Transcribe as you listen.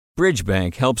Bridge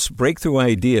Bank helps breakthrough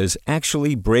ideas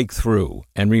actually break through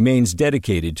and remains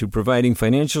dedicated to providing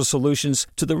financial solutions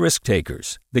to the risk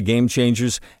takers, the game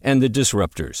changers, and the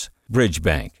disruptors. Bridge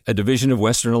Bank, a division of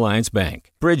Western Alliance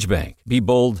Bank. Bridge Bank. Be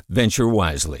bold, venture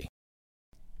wisely.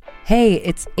 Hey,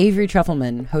 it's Avery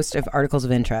Trufelman, host of Articles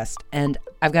of Interest, and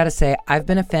I've got to say, I've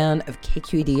been a fan of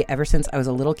KQED ever since I was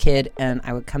a little kid, and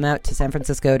I would come out to San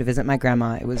Francisco to visit my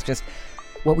grandma. It was just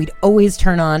what we'd always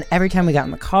turn on every time we got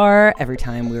in the car, every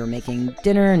time we were making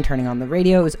dinner and turning on the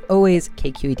radio. It was always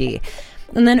KQED.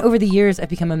 And then over the years, I've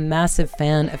become a massive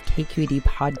fan of KQED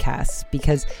podcasts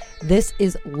because this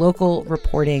is local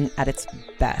reporting at its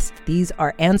best. These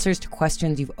are answers to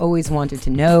questions you've always wanted to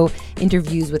know,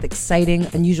 interviews with exciting,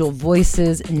 unusual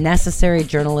voices, necessary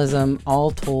journalism,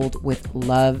 all told with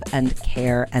love and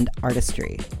care and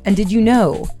artistry. And did you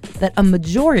know that a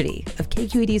majority of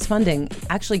KQED's funding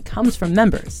actually comes from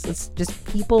members? It's just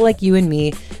people like you and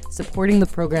me supporting the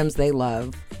programs they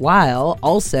love, while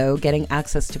also getting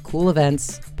access to cool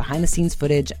events, behind-the-scenes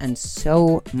footage, and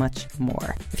so much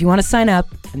more. If you want to sign up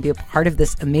and be a part of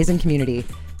this amazing community,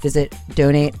 visit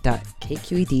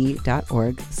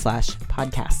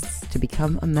donate.kqed.org/podcasts to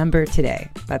become a member today.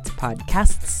 That's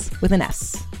podcasts with an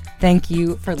S. Thank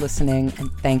you for listening, and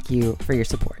thank you for your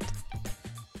support.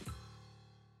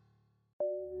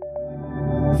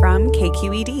 From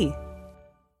KQED.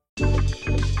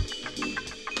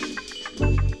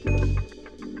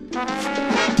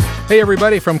 Hey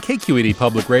everybody, from KQED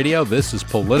Public Radio, this is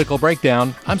Political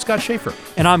Breakdown. I'm Scott Shafer.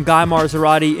 And I'm Guy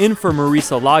Marzorati, in for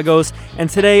Marisa Lagos. And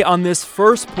today on this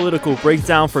first Political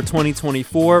Breakdown for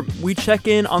 2024, we check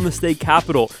in on the state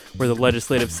capitol, where the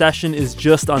legislative session is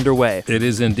just underway. It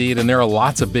is indeed, and there are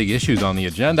lots of big issues on the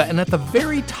agenda. And at the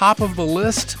very top of the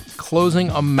list, closing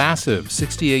a massive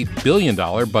 $68 billion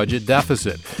budget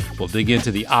deficit. We'll dig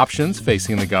into the options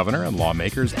facing the governor and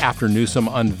lawmakers after Newsom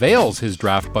unveils his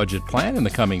draft budget plan in the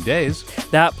coming days.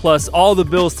 That plus all the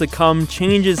bills to come,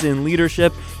 changes in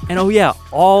leadership, and oh yeah,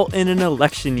 all in an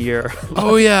election year.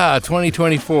 Oh yeah,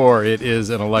 2024. It is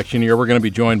an election year. We're going to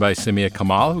be joined by Sameea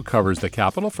Kamal, who covers the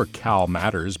Capitol for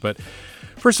CalMatters. But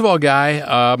first of all, Guy,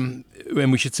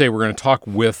 and we should say we're going to talk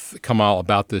with Kamal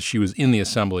about this. She was in the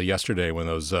assembly yesterday when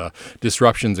those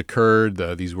disruptions occurred.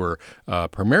 These were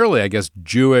primarily, I guess,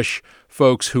 Jewish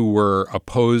folks who were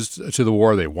opposed to the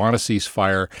war. They want a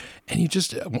ceasefire. And it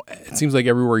seems like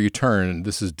everywhere you turn,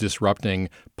 this is disrupting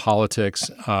politics.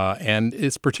 And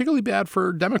it's particularly bad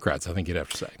for Democrats, I think you'd have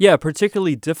to say. Yeah,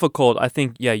 particularly difficult. I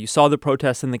think, you saw the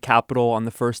protests in the Capitol on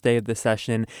the first day of the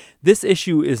session. This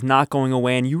issue is not going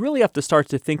away. And you really have to start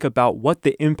to think about what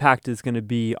the impact is going to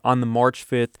be on the March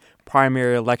 5th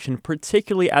primary election,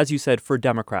 particularly, as you said, for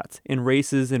Democrats in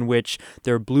races in which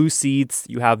there are blue seats,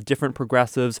 you have different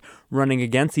progressives running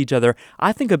against each other.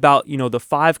 I think about, the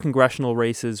 5 congressional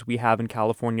races we have in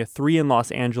California, 3 in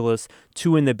Los Angeles,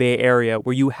 2 in the Bay Area,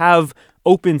 where you have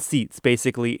open seats,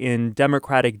 basically, in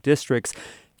Democratic districts.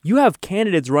 You have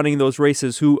candidates running those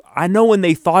races who I know when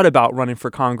they thought about running for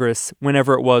Congress,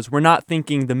 whenever it was, we're not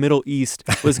thinking the Middle East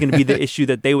was going to be the issue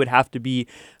that they would have to be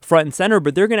front and center,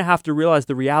 but they're going to have to realize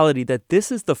the reality that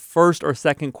this is the first or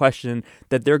second question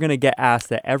that they're going to get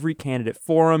asked at every candidate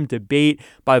forum, debate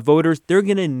by voters. They're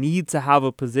going to need to have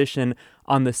a position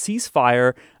on the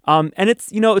ceasefire. And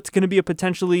it's going to be a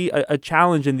potentially a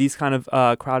challenge in these kind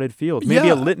of crowded fields, maybe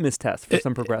a litmus test for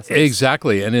some progressives.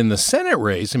 Exactly. And in the Senate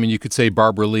race, you could say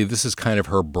Barbara Lee, this is kind of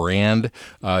her brand.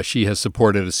 She has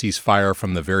supported a ceasefire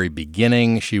from the very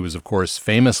beginning. She was, of course,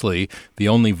 famously the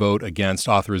only vote against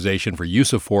authorization for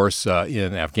use of force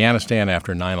in Afghanistan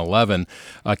after 9/11.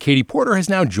 Katie Porter has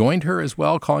now joined her as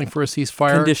well, calling for a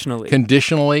ceasefire.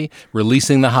 Conditionally,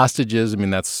 releasing the hostages.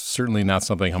 That's certainly not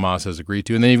something Hamas has agreed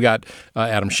to. And then you've got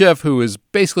Adam Schiff, who is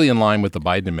basically in line with the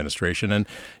Biden administration. And,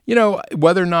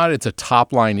 whether or not it's a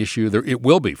top-line issue, it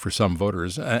will be for some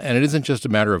voters. And it isn't just a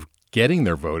matter of getting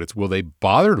their vote. It's will they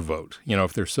bother to vote,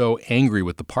 if they're so angry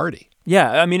with the party.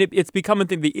 Yeah, it's become a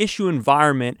thing. The issue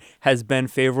environment has been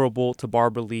favorable to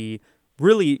Barbara Lee,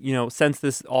 really, since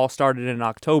this all started in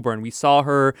October. And we saw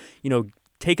her,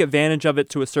 take advantage of it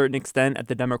to a certain extent at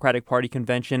the Democratic Party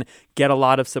convention, get a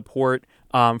lot of support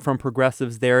from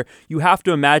progressives there. You have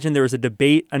to imagine there was a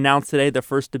debate announced today, the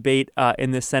first debate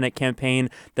in this Senate campaign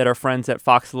that our friends at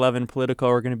Fox 11 Politico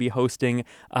are going to be hosting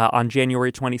on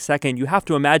January 22nd. You have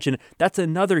to imagine that's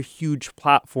another huge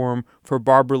platform for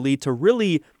Barbara Lee to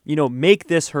really make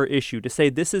this her issue, to say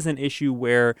this is an issue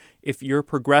where if you're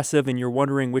progressive and you're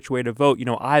wondering which way to vote,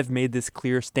 I've made this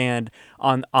clear stand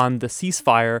on the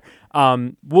ceasefire.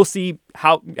 We'll see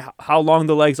how long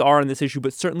the legs are on this issue,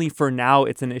 but certainly for now,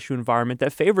 it's an issue environment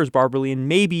that favors Barbara Lee and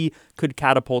maybe could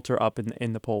catapult her up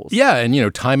in the polls. Yeah,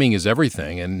 and timing is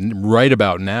everything. And right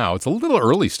about now, it's a little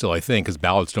early still, I think, because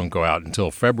ballots don't go out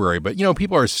until February. But,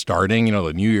 people are starting,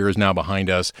 the new year is now behind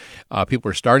us. People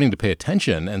are starting to pay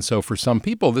attention. And so for some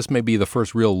people, this may be the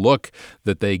first real look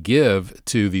that they give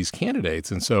to these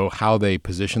candidates. And so how they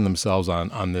position themselves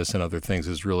on this and other things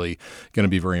is really going to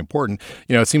be very important.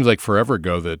 It seems like forever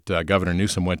ago that Governor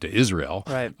Newsom went to Israel,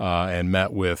 right, and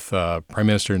met with Prime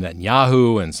Minister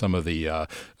Netanyahu and some of the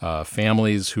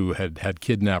families who had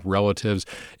kidnapped relatives.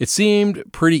 It seemed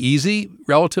pretty easy,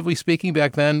 relatively speaking,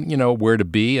 back then, where to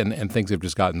be, and things have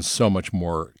just gotten so much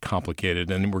more complicated.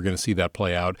 And we're going to see that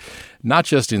play out, not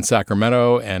just in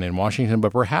Sacramento and in Washington,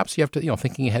 but perhaps you have to,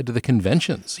 thinking ahead to the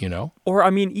conventions, Or,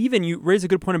 even you raise a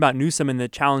good point about Newsom and the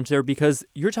challenge there, because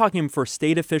you're talking for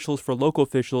state officials, for local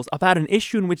officials, about an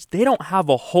issue in which they don't have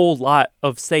a whole lot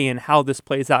of say in how this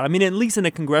plays out. At least in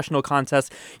a congressional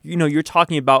contest, you're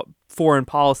talking about foreign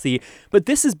policy, but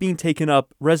this is being taken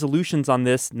up, resolutions on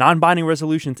this, non-binding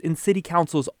resolutions in city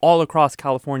councils all across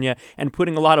California, and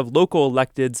putting a lot of local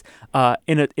electeds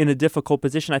in a difficult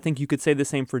position. I think you could say the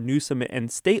same for Newsom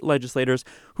and state legislators,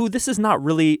 who this is not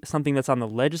really something that's on the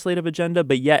legislative agenda,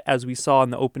 but yet, as we saw on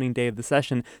the opening day of the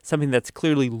session, something that's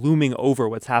clearly looming over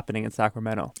what's happening in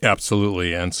Sacramento.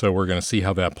 Absolutely, and so we're going to see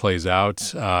how that plays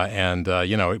out, and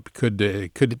it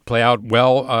could play out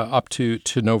well up to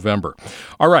November.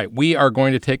 All right. We are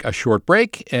going to take a short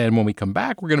break, and when we come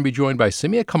back, we're going to be joined by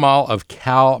Sameea Kamal of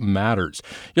CalMatters.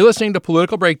 You're listening to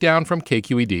Political Breakdown from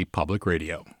KQED Public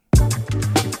Radio.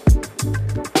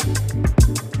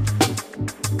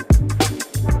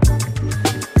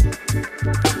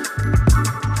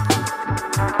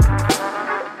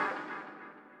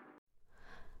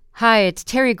 Hi, it's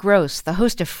Terry Gross, the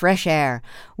host of Fresh Air.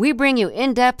 We bring you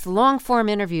in-depth, long-form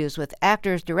interviews with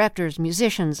actors, directors,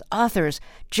 musicians, authors,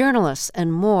 journalists,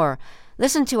 and more.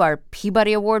 Listen to our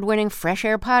Peabody Award-winning Fresh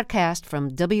Air podcast from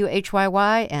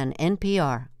WHYY and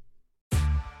NPR.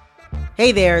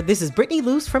 Hey there, this is Brittany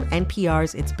Luce from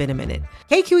NPR's It's Been a Minute.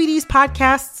 KQED's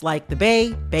podcasts like The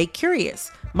Bay Curious,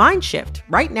 Mind Shift,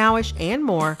 Right Nowish, and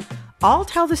more all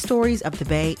tell the stories of the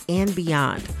Bay and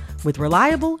beyond, with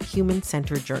reliable,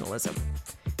 human-centered journalism.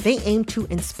 They aim to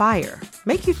inspire,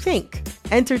 make you think,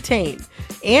 entertain,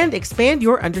 and expand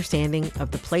your understanding of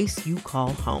the place you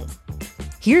call home.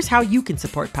 Here's how you can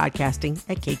support podcasting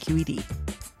at KQED.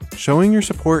 Showing your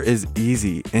support is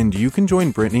easy, and you can join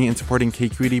Brittany in supporting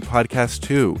KQED podcasts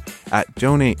too at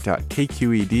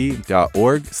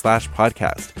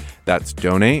donate.kqed.org/podcast. That's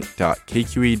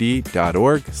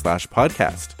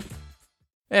donate.kqed.org/podcast.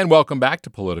 And welcome back to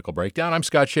Political Breakdown. I'm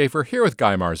Scott Shafer here with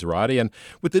Guy Marzorati. And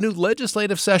with the new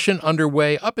legislative session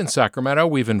underway up in Sacramento,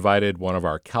 we've invited one of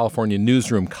our California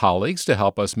newsroom colleagues to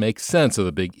help us make sense of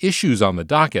the big issues on the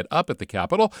docket up at the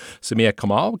Capitol. Sameea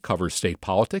Kamal covers state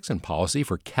politics and policy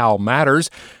for CalMatters,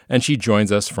 and she joins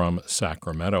us from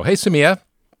Sacramento. Hey, Sameea.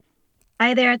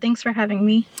 Hi there. Thanks for having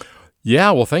me.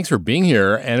 Yeah, well, thanks for being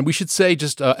here. And we should say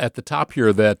just at the top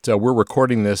here that we're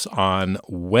recording this on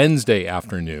Wednesday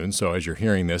afternoon. So as you're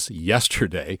hearing this,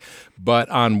 yesterday. But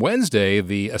on Wednesday,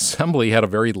 the Assembly had a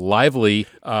very lively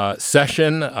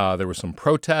session. There were some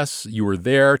protests. You were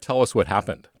there. Tell us what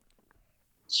happened.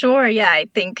 Sure. Yeah, I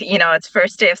think, it's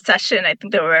first day of session. I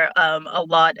think there were a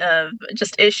lot of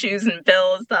just issues and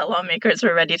bills that lawmakers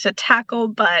were ready to tackle.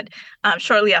 But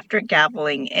shortly after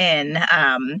gaveling in,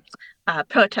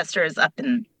 protesters up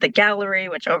in the gallery,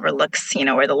 which overlooks,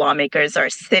 where the lawmakers are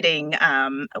sitting.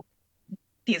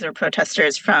 These are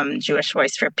protesters from Jewish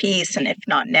Voice for Peace, and If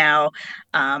Not Now.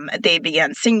 They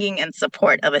began singing in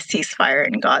support of a ceasefire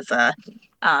in Gaza.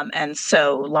 And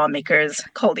so lawmakers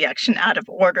called the action out of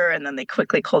order, and then they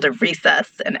quickly called a recess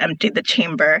and emptied the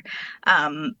chamber.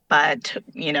 But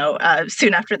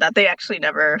soon after that, they actually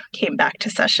never came back to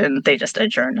session. They just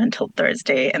adjourned until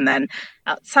Thursday. And then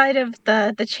outside of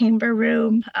the chamber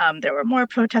room, there were more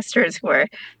protesters who were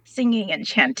singing and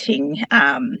chanting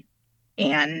and,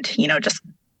 just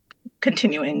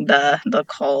continuing the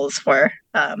calls for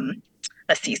a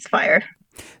ceasefire.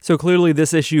 So clearly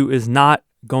this issue is not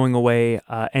going away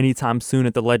anytime soon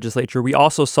at the legislature. We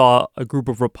also saw a group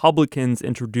of Republicans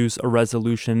introduce a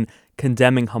resolution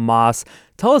condemning Hamas.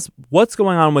 Tell us what's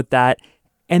going on with that,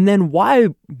 and then why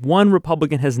one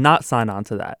Republican has not signed on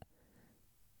to that.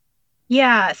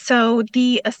 Yeah, so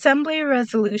the Assembly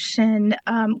resolution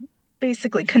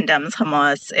basically condemns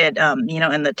Hamas. It,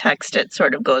 in the text, it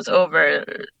sort of goes over,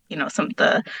 some of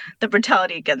the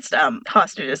brutality against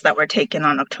hostages that were taken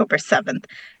on October 7th.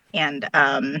 And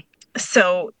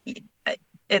so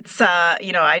it's,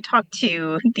 I talked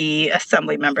to the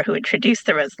assembly member who introduced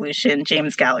the resolution,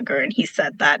 James Gallagher, and he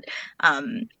said that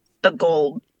the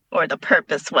goal or the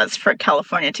purpose was for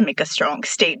California to make a strong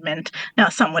statement. Now,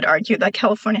 some would argue that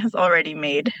California has already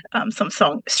made some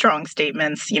strong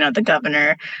statements. The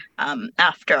governor,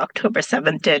 after October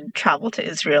 7th, did travel to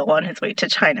Israel on his way to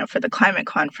China for the climate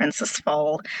conference this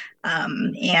fall.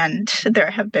 And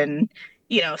there have been,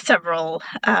 several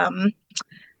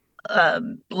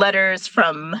letters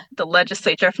from the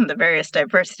legislature, from the various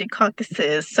diversity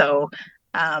caucuses. So,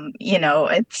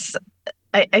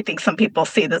 I think some people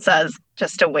see this as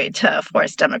just a way to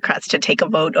force Democrats to take a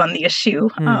vote on the issue.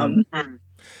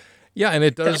 Yeah, and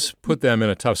it does put them in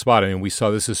a tough spot. I mean, we saw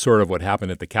this is sort of what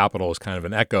happened at the Capitol is kind of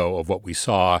an echo of what we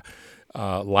saw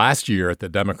last year at the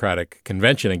Democratic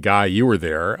Convention. And Guy, you were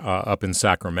there up in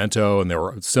Sacramento, and there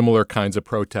were similar kinds of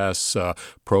protests,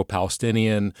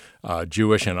 pro-Palestinian,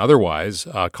 Jewish and otherwise,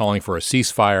 calling for a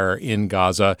ceasefire in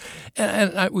Gaza.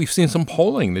 And we've seen some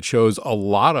polling that shows a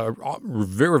lot of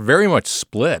very, very much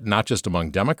split, not just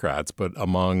among Democrats, but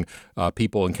among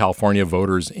people in California,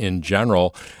 voters in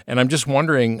general. And I'm just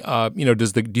wondering, do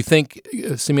you think,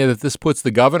 Sameea, that this puts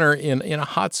the governor in a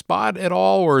hot spot at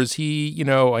all? Or is he,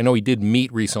 I know he did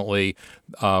meet recently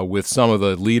with some of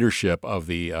the leadership of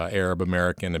the Arab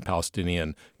American and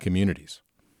Palestinian communities.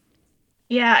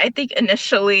 Yeah, I think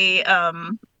initially,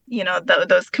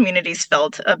 those communities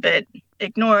felt a bit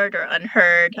ignored or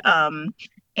unheard.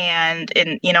 And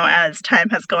as time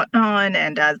has gone on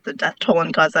and as the death toll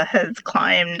in Gaza has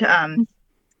climbed,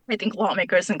 I think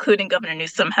lawmakers, including Governor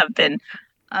Newsom, have been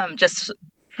just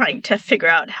trying to figure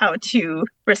out how to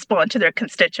respond to their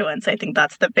constituents. I think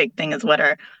that's the big thing, is what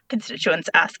are constituents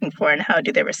asking for and how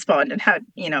do they respond, and how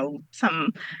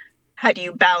do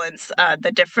you balance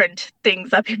the different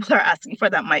things that people are asking for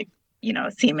that might,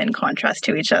 seem in contrast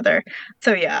to each other.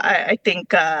 So, yeah, I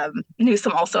think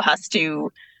Newsom also has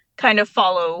to kind of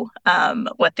follow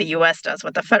what the U.S. does,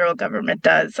 what the federal government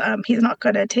does. He's not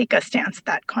going to take a stance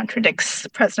that contradicts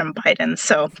President Biden.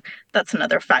 So that's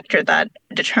another factor that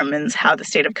determines how the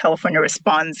state of California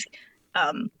responds,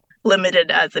 limited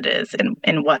as it is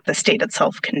in what the state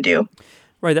itself can do.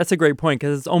 Right, that's a great point,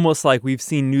 because it's almost like we've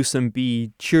seen Newsom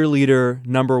be cheerleader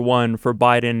number one for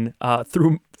Biden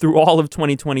through all of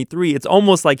 2023. It's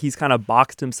almost like he's kind of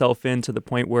boxed himself in to the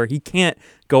point where he can't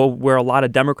go where a lot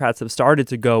of Democrats have started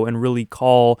to go and really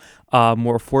call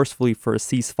more forcefully for a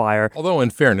ceasefire. Although,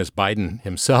 in fairness, Biden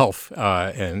himself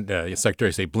and Secretary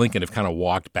of State Blinken have kind of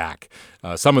walked back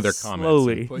some of their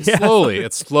comments.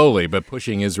 Slowly, but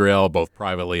pushing Israel both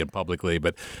privately and publicly.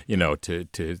 But, to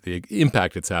the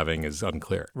impact it's having is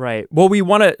unclear. Right. Well, we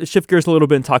want to shift gears a little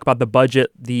bit and talk about the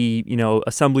budget. The,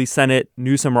 Assembly, Senate,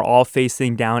 Newsom are all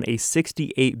facing down a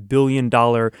 $68 billion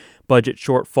budget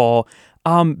shortfall.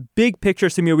 Big picture,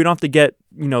 Sameea, we don't have to get,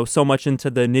 so much into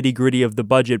the nitty gritty of the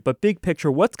budget, but big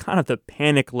picture, what's kind of the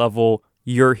panic level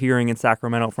you're hearing in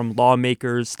Sacramento from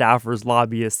lawmakers, staffers,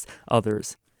 lobbyists,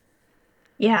 others?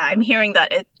 Yeah, I'm hearing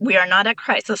that we are not at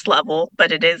crisis level,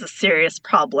 but it is a serious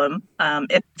problem.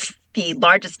 It's the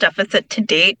largest deficit to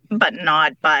date, but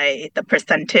not by the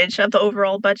percentage of the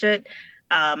overall budget.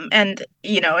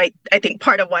 I think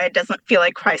part of why it doesn't feel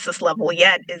like crisis level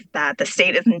yet is that the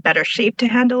state is in better shape to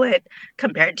handle it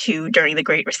compared to during the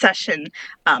Great Recession.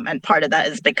 And part of that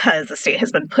is because the state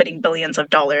has been putting billions of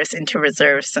dollars into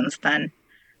reserves since then.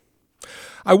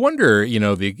 I wonder,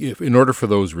 in order for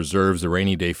those reserves, the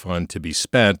rainy day fund, to be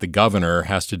spent, the governor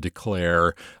has to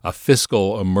declare a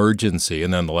fiscal emergency,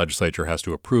 and then the legislature has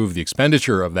to approve the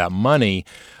expenditure of that money.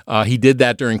 He did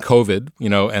that during COVID,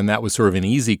 and that was sort of an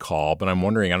easy call. But I'm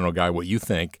wondering, I don't know, Guy, what you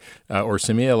think, or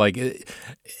Sameea,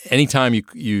 anytime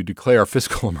you declare a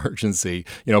fiscal emergency,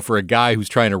 for a guy who's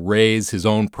trying to raise his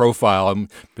own profile,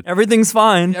 everything's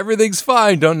fine. Everything's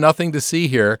fine. Nothing to see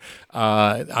here.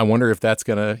 I wonder if that's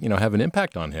going to, have an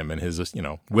impact on him and his,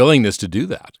 willingness to do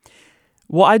that.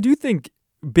 Well, I do think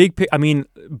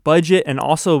budget, and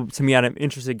also, Sameea, I'm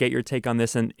interested to get your take on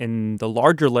this in the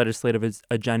larger legislative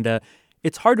agenda.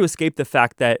 It's hard to escape the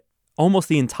fact that almost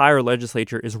the entire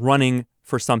legislature is running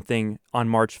for something on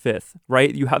March 5th,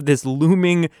 right? You have this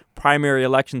looming primary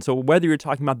election. So whether you're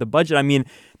talking about the budget, the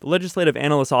Legislative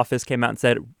Analyst Office came out and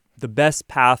said the best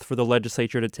path for the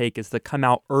legislature to take is to come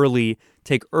out early,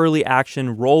 take early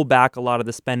action, roll back a lot of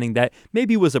the spending that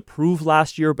maybe was approved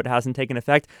last year but hasn't taken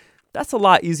effect. That's a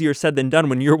lot easier said than done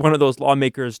when you're one of those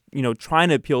lawmakers, trying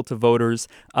to appeal to voters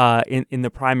in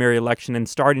the primary election and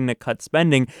starting to cut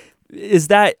spending. Is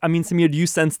that, I mean, Sameea, do you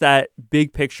sense that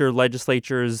big picture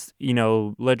legislators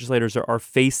are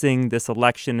facing this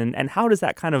election, and how does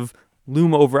that kind of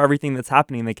loom over everything that's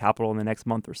happening in the Capitol in the next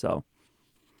month or so?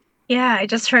 Yeah, I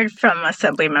just heard from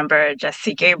Assemblymember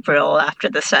Jesse Gabriel after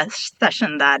the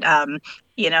session that,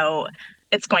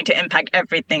 it's going to impact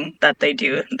everything that they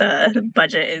do. The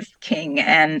budget is king.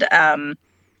 And,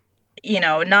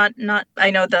 not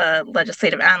I know the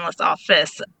Legislative Analyst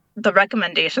Office, the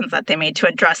recommendations that they made to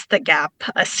address the gap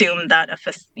assume that,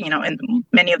 and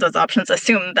many of those options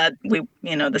assume that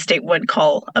the state would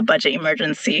call a budget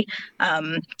emergency.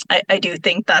 I do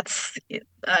think that's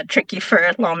tricky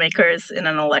for lawmakers in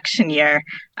an election year.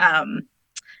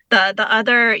 The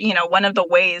other, one of the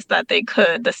ways that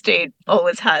the state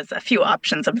always has a few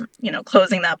options of,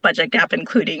 closing that budget gap,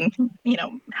 including,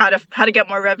 how to get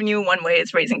more revenue. One way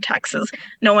is raising taxes.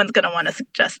 No one's going to want to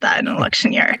suggest that in an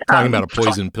election year. Talking about a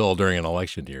poison pill during an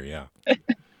election year, yeah.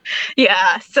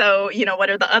 Yeah. So, what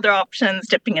are the other options?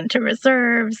 Dipping into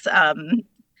reserves,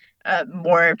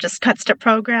 more just cuts to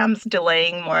programs,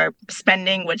 delaying more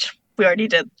spending, which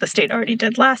the state already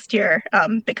did last year,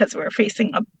 because we're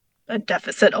facing a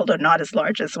deficit, although not as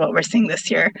large as what we're seeing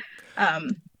this year.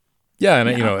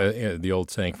 The old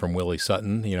saying from Willie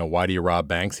Sutton, why do you rob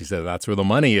banks? He said that's where the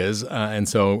money is. And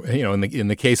so, in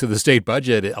the case of the state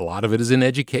budget, a lot of it is in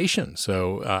education.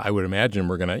 So I would imagine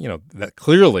we're going to, that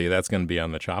clearly that's going to be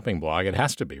on the chopping block. It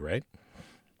has to be, right?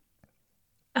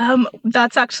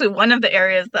 That's actually one of the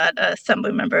areas that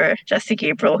Assemblymember Jesse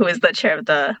Gabriel, who is the chair of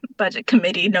the Budget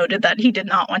Committee, noted that he did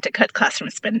not want to cut classroom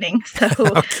spending. So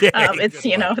okay, it's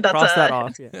that's cross that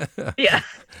off. Yeah.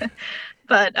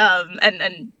 But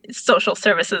and social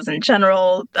services in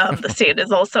general, the state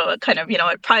is also a kind of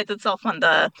it prides itself on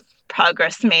the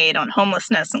progress made on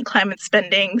homelessness and climate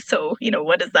spending. So,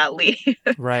 what does that leave?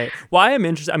 Right. Well, I am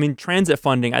interested. I mean, transit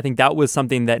funding, I think that was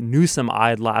something that Newsom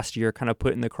eyed last year, kind of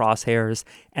put in the crosshairs.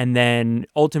 And then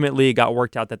ultimately it got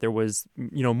worked out that there was,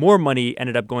 more money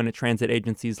ended up going to transit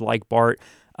agencies like BART,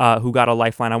 who got a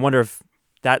lifeline. I wonder if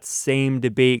that same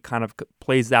debate kind of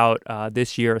plays out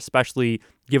this year, especially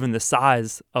given the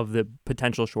size of the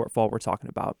potential shortfall we're talking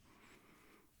about.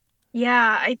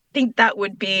 Yeah, I think that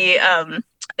would be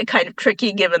kind of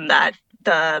tricky, given that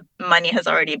the money has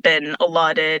already been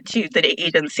allotted to the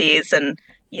agencies, and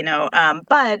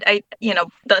but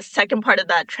the second part of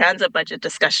that transit budget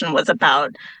discussion was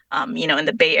about in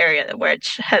the Bay Area,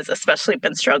 which has especially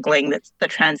been struggling, the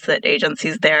transit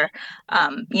agencies there.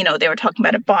 They were talking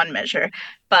about a bond measure,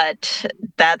 but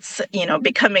that's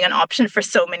becoming an option for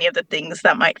so many of the things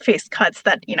that might face cuts.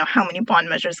 That how many bond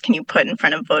measures can you put in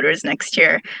front of voters next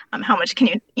year? How much can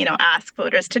you ask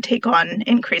voters to take on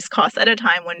increased costs at a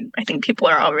time when I think people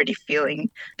are already feeling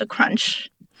the crunch?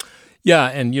 Yeah,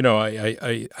 and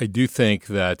I do think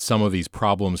that some of these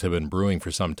problems have been brewing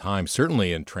for some time,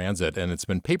 certainly in transit, and it's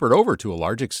been papered over to a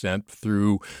large extent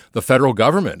through the federal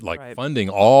government, like funding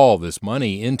all this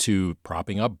money into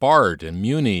propping up BART and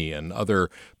Muni and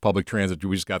other public transit.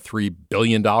 We just got $3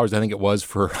 billion, I think it was,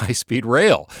 for high-speed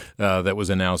rail that was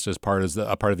announced as part of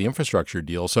the infrastructure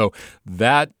deal. So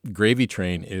that gravy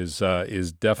train is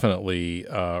definitely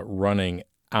running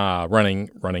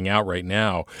out right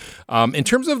now. In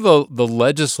terms of the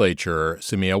legislature,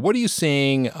 Sameea, what are you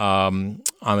seeing on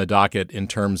the docket in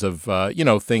terms of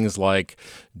things like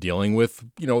dealing with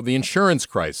the insurance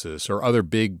crisis or other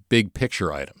big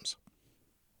picture items?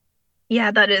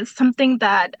 Yeah, that is something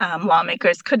that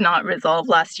lawmakers could not resolve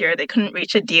last year. They couldn't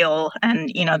reach a deal, and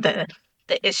the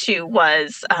issue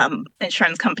was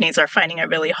insurance companies are finding it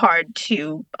really hard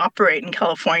to operate in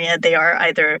California. They are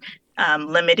either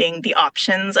limiting the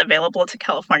options available to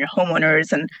California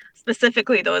homeowners, and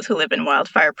specifically those who live in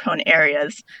wildfire-prone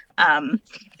areas.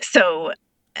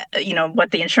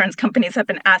 What the insurance companies have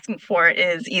been asking for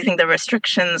is easing the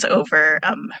restrictions over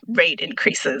rate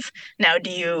increases. Now, do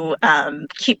you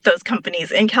keep those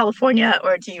companies in California,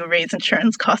 or do you raise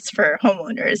insurance costs for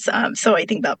homeowners? So I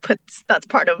think that's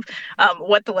part of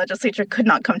what the legislature could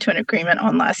not come to an agreement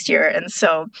on last year. And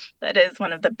so that is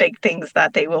one of the big things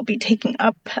that they will be taking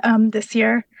up this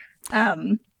year.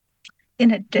 In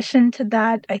addition to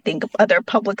that, I think other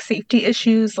public safety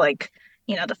issues like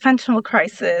the fentanyl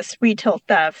crisis, retail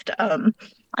theft.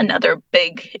 Another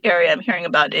big area I'm hearing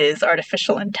about is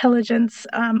artificial intelligence.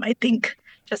 I think,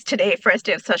 just today, first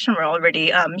day of session, we're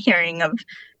already hearing of,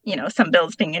 some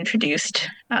bills being introduced.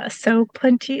 So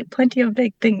plenty of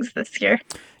big things this year.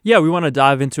 Yeah, we want to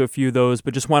dive into a few of those,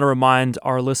 but just want to remind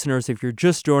our listeners, if you're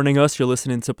just joining us, you're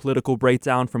listening to Political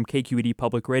Breakdown from KQED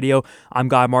Public Radio. I'm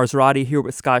Guy Marzorati here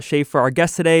with Scott Shafer. Our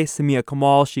guest today, Sameea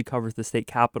Kamal. She covers the state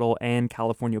capitol and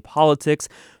California politics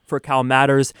for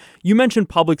CalMatters. You mentioned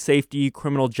public safety,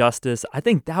 criminal justice. I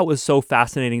think that was so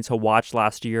fascinating to watch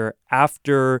last year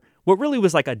after what really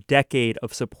was like a decade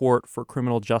of support for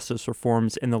criminal justice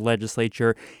reforms in the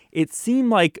legislature. It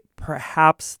seemed like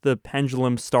perhaps the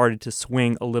pendulum started to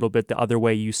swing a little bit the other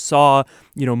way. You saw,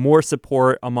 more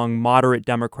support among moderate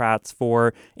Democrats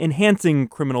for enhancing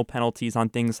criminal penalties on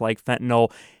things like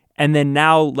fentanyl. And then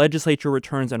now legislature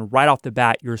returns, and right off the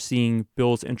bat, you're seeing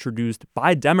bills introduced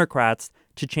by Democrats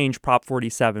to change Prop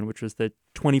 47, which was the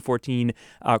 2014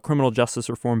 criminal justice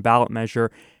reform ballot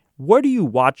measure. What are you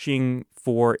watching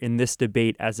for in this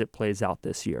debate as it plays out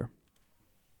this year?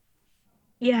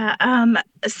 Yeah,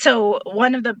 so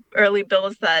one of the early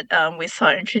bills that we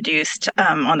saw introduced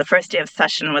on the first day of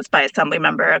session was by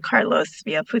Assemblymember Carlos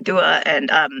Villalpudua,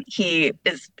 and he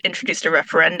introduced a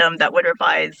referendum that would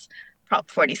revise Prop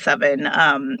 47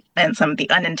 and some of the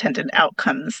unintended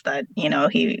outcomes that,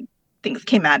 he thinks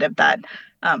came out of that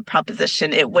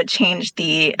proposition. It would change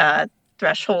the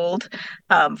threshold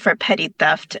for petty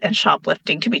theft and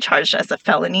shoplifting to be charged as a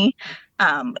felony,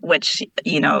 which,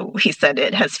 he said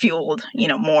it has fueled,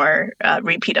 more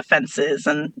repeat offenses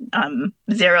and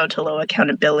zero to low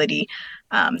accountability.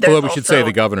 Although we should say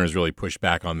the governor has really pushed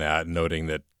back on that, noting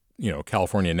that,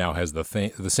 California now has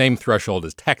the same threshold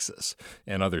as Texas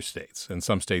and other states. In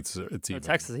some states, it's even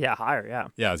Texas, higher,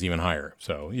 yeah, it's even higher.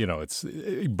 So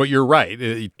but you're right.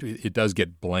 It does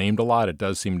get blamed a lot. It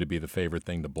does seem to be the favorite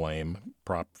thing to blame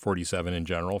Prop 47 in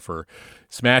general for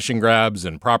smash and grabs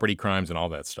and property crimes and all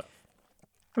that stuff.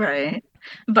 Right.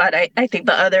 But I think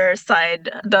the other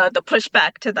side, the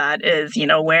pushback to that is,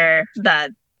 where that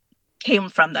came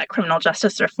from, that criminal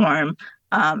justice reform,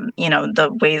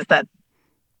 the ways that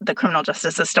the criminal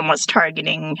justice system was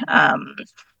targeting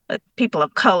people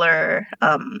of color,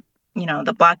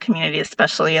 the Black community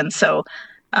especially. And so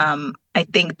I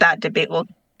think that debate will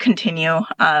continue.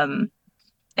 I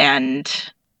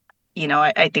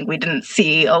think we didn't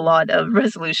see a lot of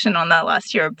resolution on that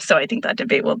last year. So I think that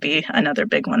debate will be another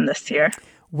big one this year.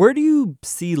 Where do you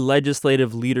see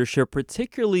legislative leadership,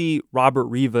 particularly Robert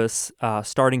Rivas,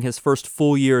 starting his first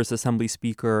full year as Assembly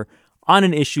Speaker on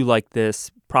an issue like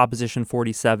this, Proposition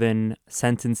 47,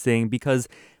 sentencing? Because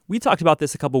we talked about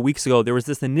this a couple of weeks ago. There was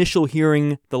this initial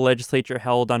hearing the legislature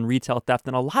held on retail theft,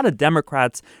 and a lot of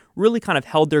Democrats really kind of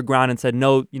held their ground and said,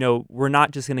 no, we're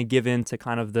not just going to give in to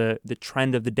kind of the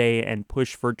trend of the day and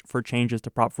push for changes to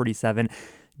Prop 47.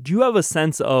 Do you have a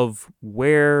sense of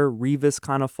where Rivas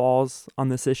kind of falls on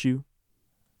this issue?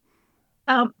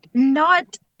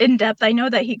 Not in depth. I know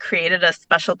that he created a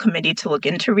special committee to look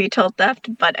into retail theft,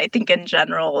 but I think in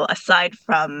general, aside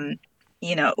from,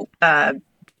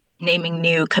 naming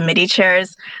new committee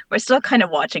chairs, we're still kind of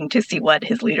watching to see what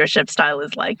his leadership style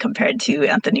is like compared to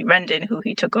Anthony Rendon, who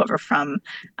he took over from,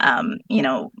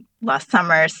 last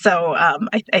summer. So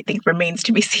I think remains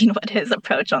to be seen what his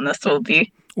approach on this will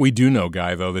be. We do know,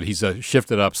 Guy, though, that he's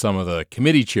shifted up some of the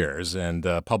committee chairs, and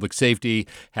public safety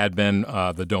had been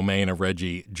the domain of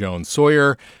Reggie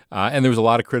Jones-Sawyer, and there was a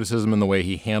lot of criticism in the way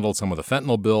he handled some of the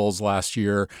fentanyl bills last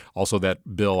year, also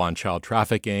that bill on child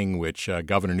trafficking, which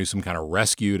Governor Newsom kind of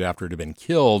rescued after it had been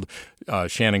killed,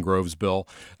 Shannon Grove's bill.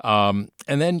 And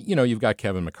then, you've got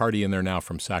Kevin McCarty in there now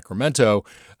from Sacramento.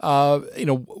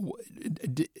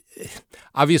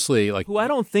 Obviously, like, who I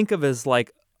don't think of as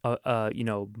like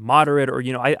moderate, or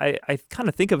I kind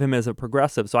of think of him as a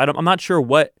progressive. So I'm not sure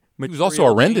what. He was also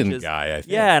a Rendon guy, I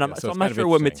think. Yeah, and I'm not sure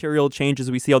what material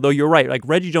changes we see. Although you're right, like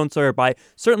Reggie Jones-Sawyer,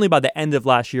 certainly by the end of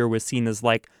last year, was seen as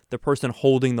like the person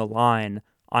holding the line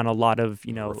on a lot of,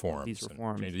 these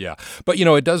reforms. Yeah. But,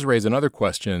 it does raise another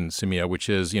question, Sameea, which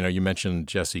is, you mentioned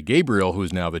Jesse Gabriel,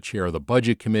 who's now the chair of the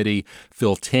Budget Committee.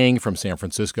 Phil Ting from San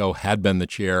Francisco had been the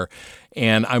chair.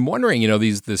 And I'm wondering,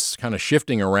 this kind of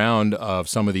shifting around of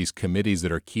some of these committees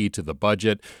that are key to the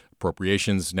budget.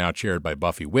 Appropriations now chaired by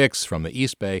Buffy Wicks from the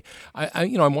East Bay.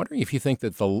 I'm wondering if you think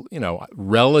that the,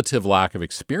 relative lack of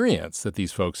experience that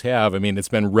these folks have. I mean, it's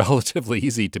been relatively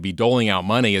easy to be doling out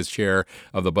money as chair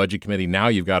of the Budget Committee. Now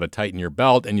you've got to tighten your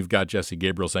belt, and you've got Jesse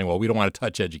Gabriel saying, well, we don't want to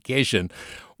touch education.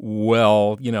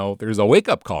 Well, there's a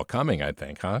wake-up call coming, I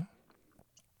think, huh?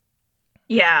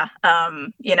 Yeah.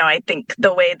 I think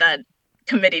the way that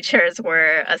committee chairs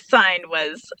were assigned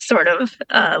was sort of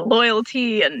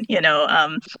loyalty and,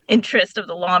 interest of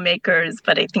the lawmakers.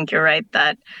 But I think you're right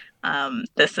that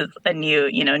this is a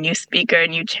new speaker,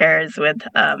 new chairs with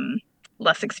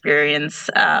less experience.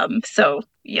 So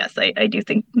yes, I do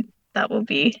think that will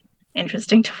be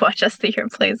interesting to watch as the year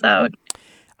plays out.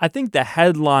 I think the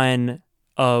headline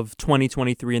of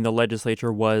 2023 in the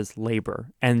legislature was labor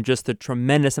and just the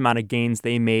tremendous amount of gains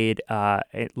they made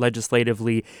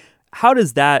legislatively. How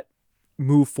does that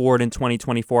move forward in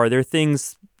 2024? Are there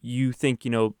things you think,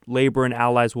 labor and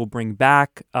allies will bring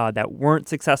back that weren't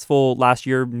successful last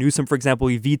year? Newsom, for example,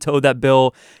 he vetoed that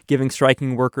bill giving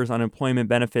striking workers unemployment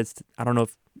benefits. I don't know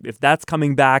if that's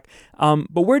coming back.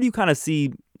 But where do you kind of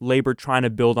see labor trying to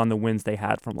build on the wins they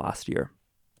had from last year?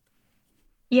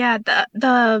 Yeah,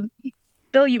 the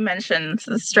bill you mentioned,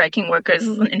 the striking workers,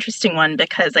 is an interesting one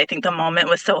because I think the moment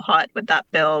was so hot with that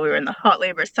bill. We were in the hot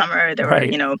labor summer. There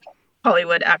Right. were,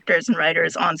 Hollywood actors and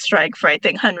writers on strike for, I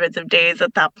think, hundreds of days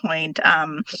at that point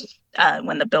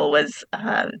when the bill was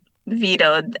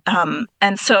vetoed.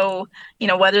 And so,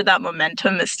 whether that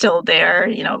momentum is still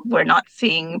there, we're not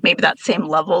seeing maybe that same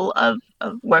level of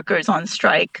workers on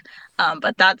strike.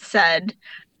 But that said,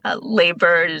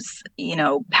 labor's,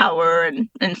 power and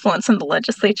influence in the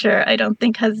legislature, I don't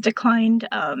think has declined.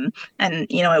 And,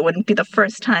 it wouldn't be the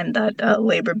first time that a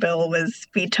labor bill was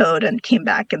vetoed and came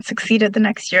back and succeeded the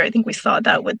next year. I think we saw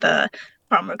that with the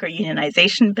farm worker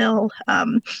unionization bill,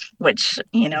 which,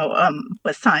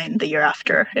 was signed the year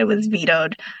after it was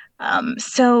vetoed.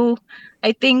 So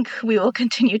I think we will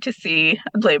continue to see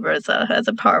labor as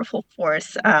a powerful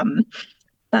force.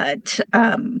 But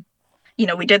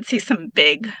we did see some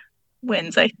big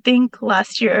wins, I think,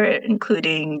 last year,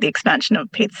 including the expansion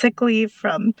of paid sick leave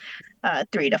from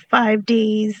 3 to 5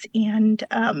 days. And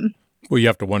well, you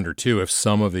have to wonder, too, if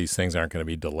some of these things aren't going to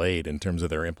be delayed in terms of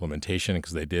their implementation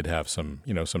because they did have some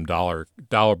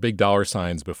big dollar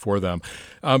signs before them.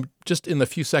 Just in the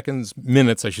few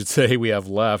minutes, I should say, we have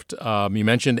left, you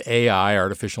mentioned AI,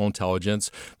 artificial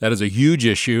intelligence. That is a huge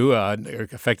issue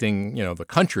affecting, the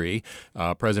country.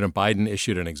 President Biden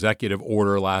issued an executive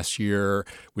order last year.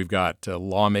 We've got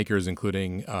lawmakers,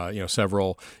 including,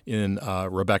 several in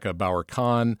Rebecca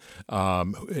Bauer-Kahn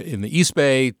in the East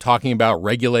Bay, talking about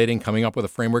regulating, coming up with a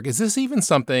framework. Is this even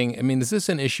something, is this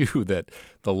an issue that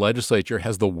the legislature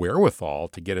has the wherewithal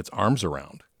to get its arms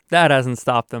around? That hasn't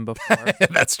stopped them before.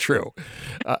 That's true.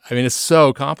 It's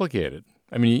so complicated.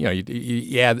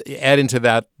 You add into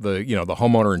that the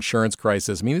homeowner insurance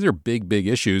crisis. These are big, big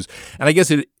issues. And I guess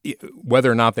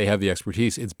whether or not they have the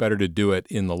expertise, it's better to do it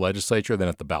in the legislature than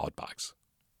at the ballot box.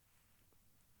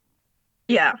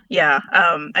 Yeah.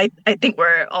 I think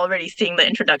we're already seeing the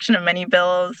introduction of many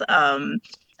bills. And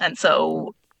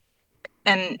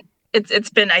it's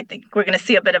been, I think we're going to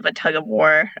see a bit of a tug of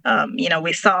war.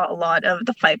 We saw a lot of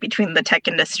the fight between the tech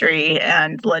industry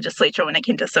and the legislature when it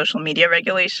came to social media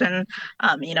regulation,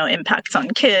 impacts on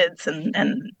kids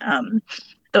and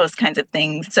those kinds of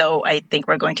things. So I think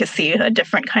we're going to see a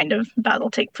different kind of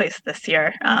battle take place this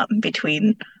year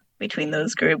between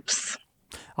those groups.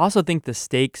 I also think the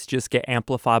stakes just get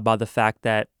amplified by the fact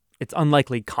that it's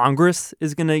unlikely Congress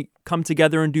is going to come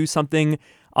together and do something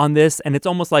on this. And it's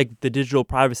almost like the digital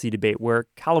privacy debate where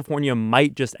California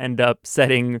might just end up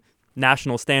setting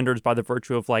national standards by the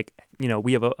virtue of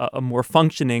we have a more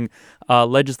functioning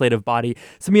legislative body.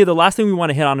 Sameea, the last thing we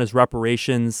want to hit on is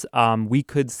reparations. We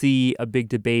could see a big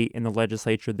debate in the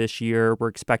legislature this year. We're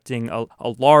expecting a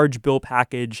large bill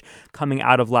package coming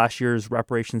out of last year's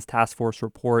reparations task force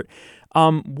report.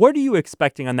 What are you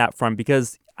expecting on that front?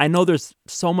 Because I know there's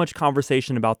so much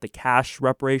conversation about the cash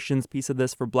reparations piece of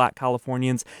this for Black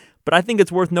Californians, but I think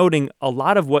it's worth noting a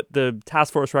lot of what the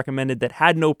task force recommended that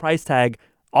had no price tag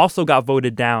also got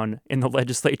voted down in the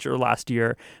legislature last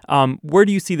year. Where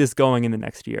do you see this going in the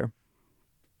next year?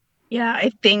 Yeah,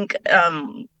 I think,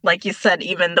 like you said,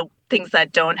 even the things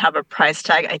that don't have a price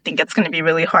tag, I think it's going to be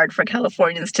really hard for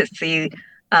Californians to see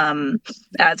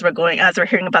as we're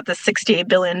hearing about the $68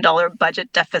 billion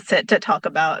budget deficit to talk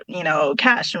about,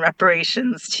 cash and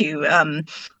reparations to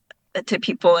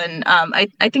people. And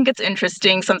I think it's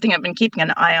interesting. Something I've been keeping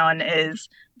an eye on is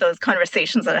those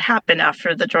conversations that happened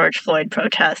after the George Floyd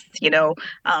protests, and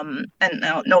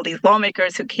all these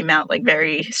lawmakers who came out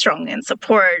very strongly in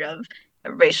support of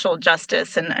racial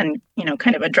justice and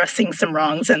kind of addressing some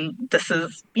wrongs. And this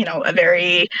is, a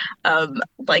very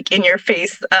in your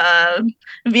face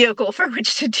vehicle for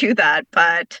which to do that.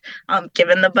 But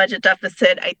given the budget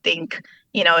deficit, I think,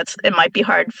 it might be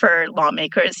hard for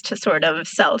lawmakers to sort of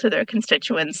sell to their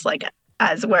constituents,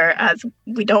 as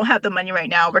we don't have the money right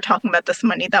now. We're talking about this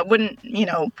money that wouldn't,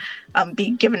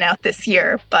 be given out this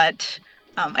year. But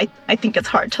I think it's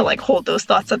hard to hold those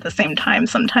thoughts at the same time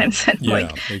sometimes and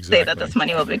exactly. say that this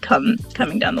money will be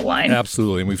coming down the line.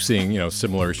 Absolutely. And we've seen,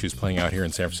 similar issues playing out here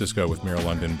in San Francisco with Mayor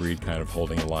London Breed kind of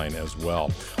holding a line as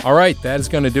well. All right, that is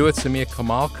going to do it. Sameea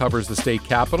Kamal covers the state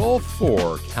capitol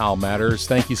for CalMatters.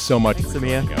 Thank you so much for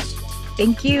joining us.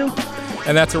 Thank you.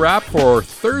 And that's a wrap for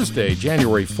Thursday,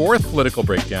 January 4th. Political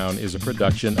Breakdown is a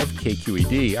production of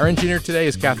KQED. Our engineer today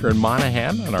is Catherine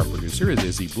Monahan, and our producer is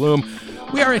Izzy Bloom.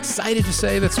 We are excited to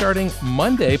say that starting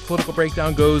Monday, Political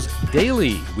Breakdown goes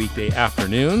daily, weekday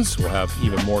afternoons. We'll have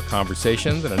even more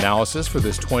conversations and analysis for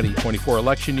this 2024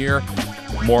 election year.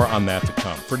 More on that to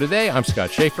come. For today, I'm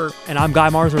Scott Shafer. And I'm Guy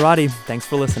Marzorati. Thanks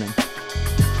for listening.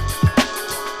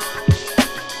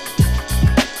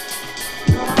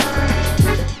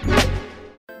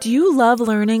 Do you love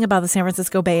learning about the San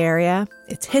Francisco Bay Area?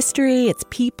 Its history, its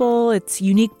people, its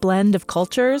unique blend of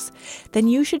cultures? Then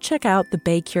you should check out the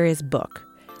Bay Curious book.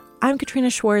 I'm Katrina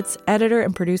Schwartz, editor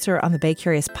and producer on the Bay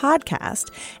Curious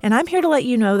podcast, and I'm here to let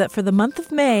you know that for the month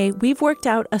of May, we've worked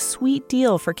out a sweet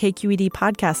deal for KQED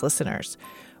podcast listeners.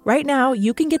 Right now,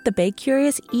 you can get the Bay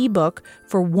Curious ebook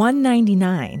for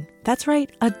 $1.99. That's right,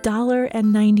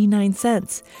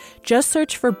 $1.99. Just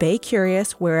search for Bay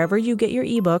Curious wherever you get your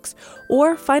ebooks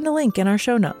or find a link in our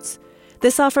show notes.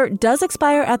 This offer does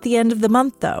expire at the end of the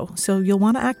month, though, so you'll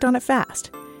want to act on it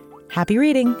fast. Happy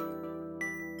reading.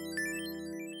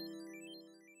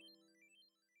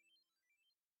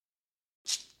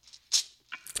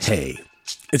 Hey,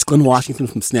 it's Glenn Washington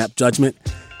from Snap Judgment.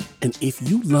 And if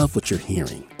you love what you're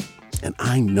hearing, and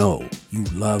I know you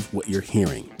love what you're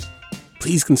hearing,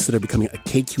 please consider becoming a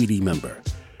KQED member.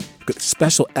 You get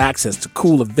special access to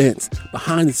cool events,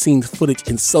 behind-the-scenes footage,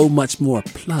 and so much more.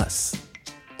 Plus,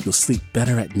 you'll sleep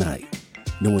better at night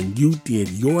knowing you did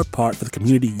your part for the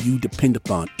community you depend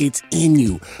upon. It's in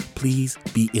you. Please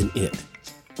be in it.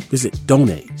 Visit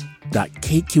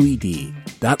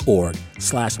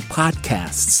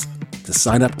donate.kqed.org/podcasts to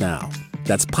sign up now.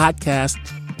 That's podcast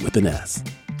with an S.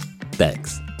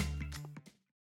 Thanks.